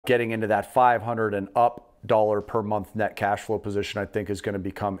getting into that 500 and up dollar per month net cash flow position, I think, is going to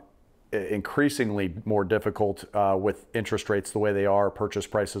become increasingly more difficult with interest rates the way they are, purchase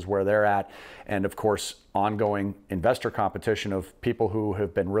prices where they're at, and of course ongoing investor competition of people who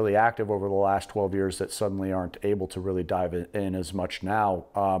have been really active over the last 12 years that suddenly aren't able to really dive in as much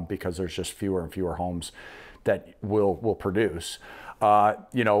now because there's just fewer and fewer homes that will produce.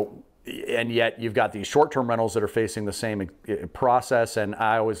 You know, and yet you've got these short-term rentals that are facing the same process, and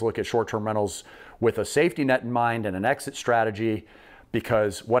I always look at short-term rentals with a safety net in mind and an exit strategy.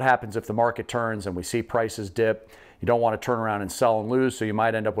 Because what happens if the market turns and we see prices dip? You don't want to turn around and sell and lose, so you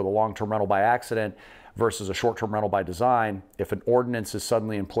might end up with a long-term rental by accident versus a short-term rental by design. If an ordinance is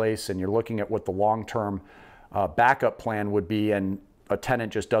suddenly in place and you're looking at what the long-term backup plan would be, and a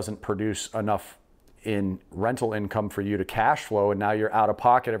tenant just doesn't produce enough in rental income for you to cash flow, and now you're out of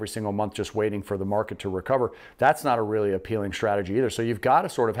pocket every single month just waiting for the market to recover, that's not a really appealing strategy either. So you've got to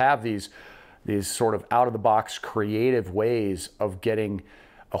sort of have these sort of out-of-the-box creative ways of getting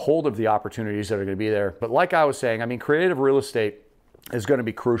a hold of the opportunities that are going to be there. But like I was saying, I mean, creative real estate is going to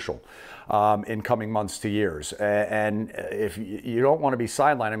be crucial in coming months to years. And if you don't want to be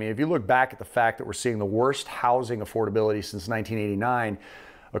sidelined, I mean, if you look back at the fact that we're seeing the worst housing affordability since 1989,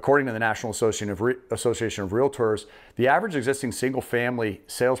 according to the National Association of Realtors, the average existing single-family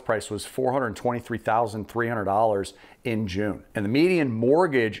sales price was $423,300 in June. And the median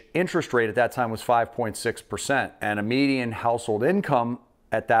mortgage interest rate at that time was 5.6%. And a median household income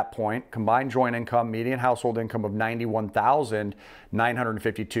at that point, combined joint income, median household income of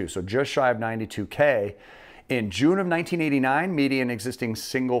 $91,952. So just shy of $92K. In June of 1989, median existing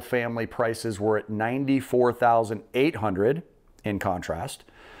single-family prices were at $94,800 in contrast.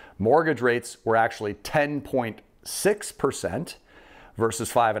 Mortgage rates were actually 10.6%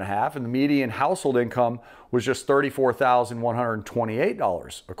 versus 5.5%, and the median household income was just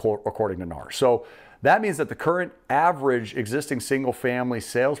 $34,128 according to NAR. So that means that the current average existing single family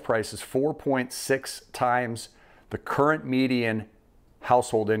sales price is 4.6 times the current median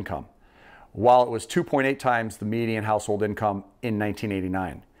household income, while it was 2.8 times the median household income in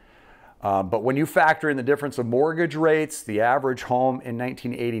 1989. But when you factor in the difference of mortgage rates, the average home in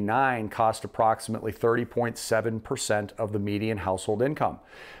 1989 cost approximately 30.7% of the median household income.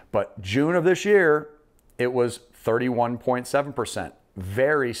 But June of this year, it was 31.7%.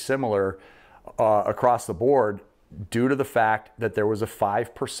 Very similar across the board due to the fact that there was a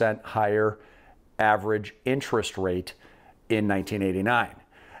 5% higher average interest rate in 1989.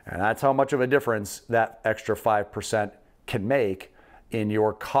 And that's how much of a difference that extra 5% can make in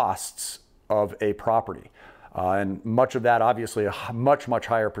your costs of a property. And much of that, obviously, a much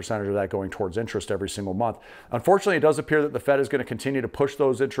higher percentage of that going towards interest every single month. Unfortunately, it does appear that the Fed is going to continue to push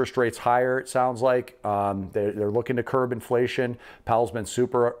those interest rates higher, it sounds like. They're looking to curb inflation. Powell's been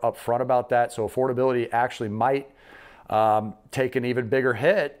super upfront about that. So affordability actually might take an even bigger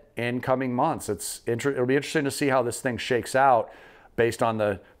hit in coming months. It'll be interesting to see how this thing shakes out. Based on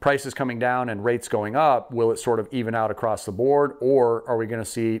the prices coming down and rates going up, will it sort of even out across the board, or are we going to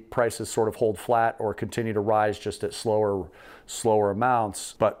see prices sort of hold flat or continue to rise just at slower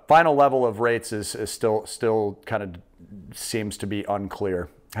amounts? But final level of rates is still kind of seems to be unclear.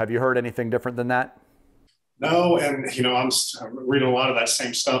 Have you heard anything different than that? No, and you know, I'm reading a lot of that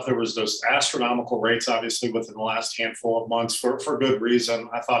same stuff. There was those astronomical rates, obviously, within the last handful of months for good reason.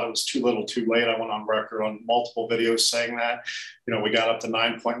 I thought it was too little, too late. I went on record on multiple videos saying that. You know, we got up to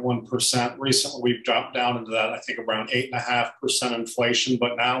 9.1% recently. We've dropped down into that, I think, around 8.5% inflation.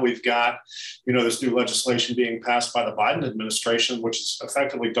 But now we've got, you know, this new legislation being passed by the Biden administration, which is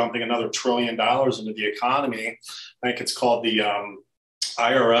effectively dumping another $1 trillion into the economy. I think it's called the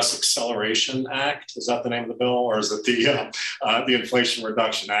IRS Acceleration Act. Is that the name of the bill, or is it the Inflation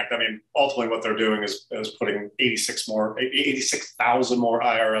Reduction Act? I mean, ultimately what they're doing is putting 86,000 more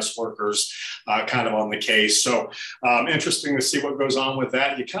IRS workers kind of on the case. So interesting to see what goes on with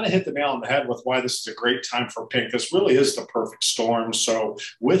that. You kind of hit the nail on the head with why this is a great time for pink. This really is the perfect storm. So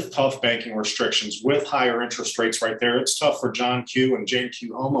with tough banking restrictions, with higher interest rates right there, it's tough for John Q and Jane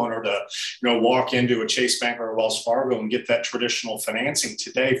Q homeowner to, you know, walk into a Chase Bank or a Wells Fargo and get that traditional financing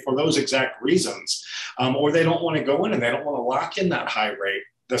today for those exact reasons, or they don't want to go in and they don't want to lock in that high rate.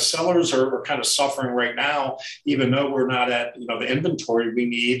 The sellers are kind of suffering right now, even though we're not at, you know, the inventory we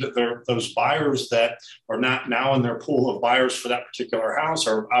need. Those buyers that are not now in their pool of buyers for that particular house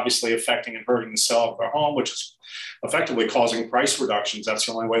are obviously affecting and hurting the sale of their home, which is effectively causing price reductions. That's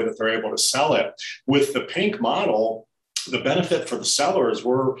the only way that they're able to sell it. With the pink model, the benefit for the sellers,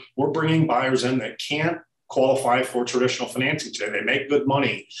 we're bringing buyers in that can't qualify for traditional financing today. They make good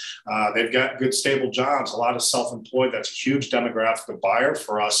money. They've got good, stable jobs, a lot of self-employed. That's a huge demographic of buyer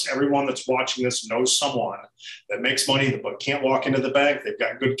for us. Everyone that's watching this knows someone that makes money but can't walk into the bank. They've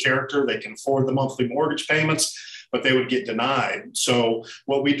got good character. They can afford the monthly mortgage payments, but they would get denied. So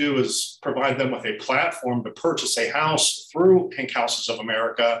what we do is provide them with a platform to purchase a house through Pink Houses of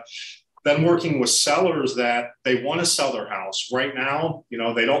America. Then working with sellers that they want to sell their house right now,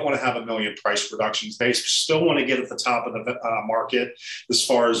 they don't want to have a million price reductions. They still want to get at the top of the market as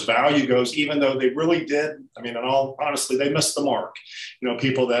far as value goes, even though they really did. I mean, in all honesty, they missed the mark.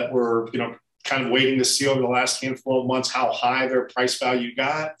 People that were, kind of waiting to see over the last handful of months how high their price value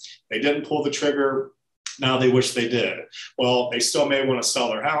got. They didn't pull the trigger. Now they wish they did. Well, they still may want to sell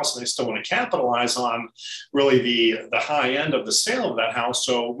their house, and they still want to capitalize on really the high end of the sale of that house.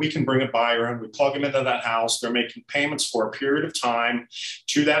 So we can bring a buyer in, we plug them into that house. They're making payments for a period of time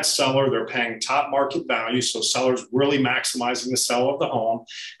to that seller. They're paying top market value. So sellers really maximizing the sale of the home.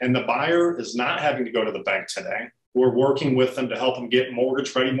 And the buyer is not having to go to the bank today. We're working with them to help them get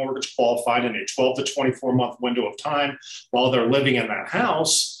mortgage ready, mortgage qualified in a 12 to 24 month window of time while they're living in that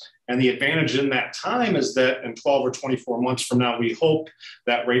house. And the advantage in that time is that in 12 or 24 months from now, we hope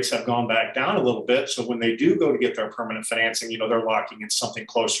that rates have gone back down a little bit. So when they do go to get their permanent financing, they're locking in something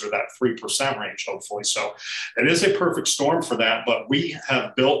closer to that 3% range, hopefully. So it is a perfect storm for that. But we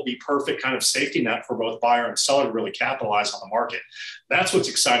have built the perfect kind of safety net for both buyer and seller to really capitalize on the market. That's what's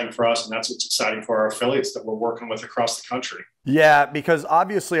exciting for us. And that's what's exciting for our affiliates that we're working with across the country. Yeah, because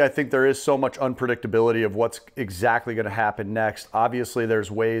obviously I think there is so much unpredictability of what's exactly going to happen next. Obviously, there's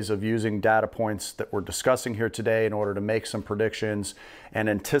ways of using data points that we're discussing here today in order to make some predictions and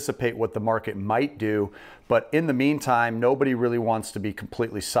anticipate what the market might do. But in the meantime, nobody really wants to be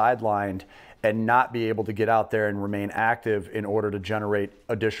completely sidelined and not be able to get out there and remain active in order to generate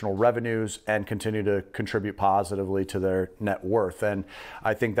additional revenues and continue to contribute positively to their net worth. And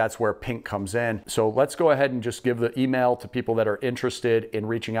I think that's where Pink comes in. So let's go ahead and just give the email to people that are interested in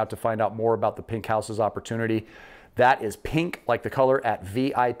reaching out to find out more about the Pink Houses opportunity. That is pink, like the color, at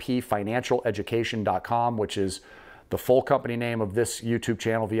VIPfinancialeducation.com, which is the full company name of this YouTube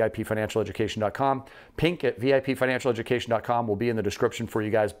channel, VIPfinancialeducation.com. Pink at VIPfinancialeducation.com will be in the description for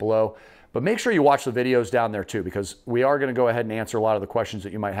you guys below. But make sure you watch the videos down there too, because we are going to go ahead and answer a lot of the questions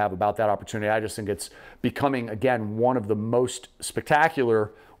that you might have about that opportunity. I just think it's becoming, again, one of the most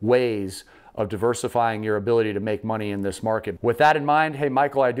spectacular ways of diversifying your ability to make money in this market. With that in mind, hey,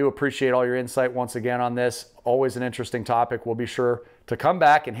 Michael, I do appreciate all your insight once again on this. Always an interesting topic. We'll be sure to come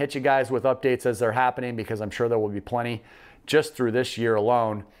back and hit you guys with updates as they're happening, because I'm sure there will be plenty just through this year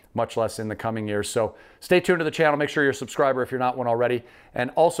alone, much less in the coming years. So stay tuned to the channel. Make sure you're a subscriber if you're not one already. And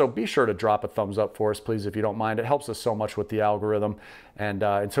also be sure to drop a thumbs up for us, please, if you don't mind. It helps us so much with the algorithm. And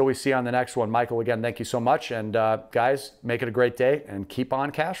until we see you on the next one, Michael, again, thank you so much. And guys, make it a great day and keep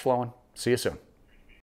on cash flowing. See you soon.